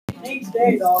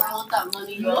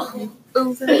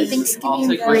Over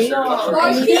Thanksgiving break, I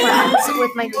made plans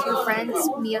with my two friends,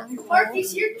 Mia and Cole, and we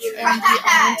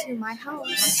all went to my house.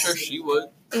 I'm sure she would.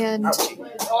 And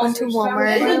went to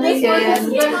Walmart and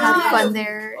had fun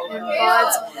there and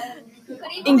bought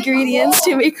ingredients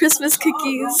to make Christmas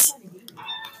cookies.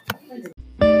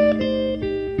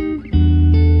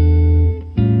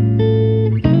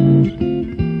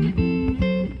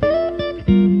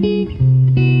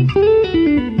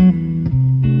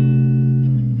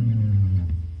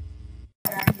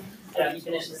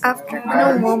 After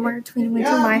Walmart, we went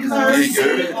to my house,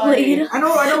 played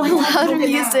loud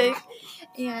music,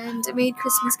 and made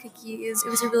Christmas cookies. It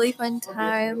was a really fun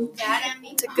time.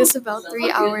 It took us about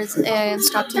 3 hours and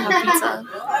stopped to have pizza.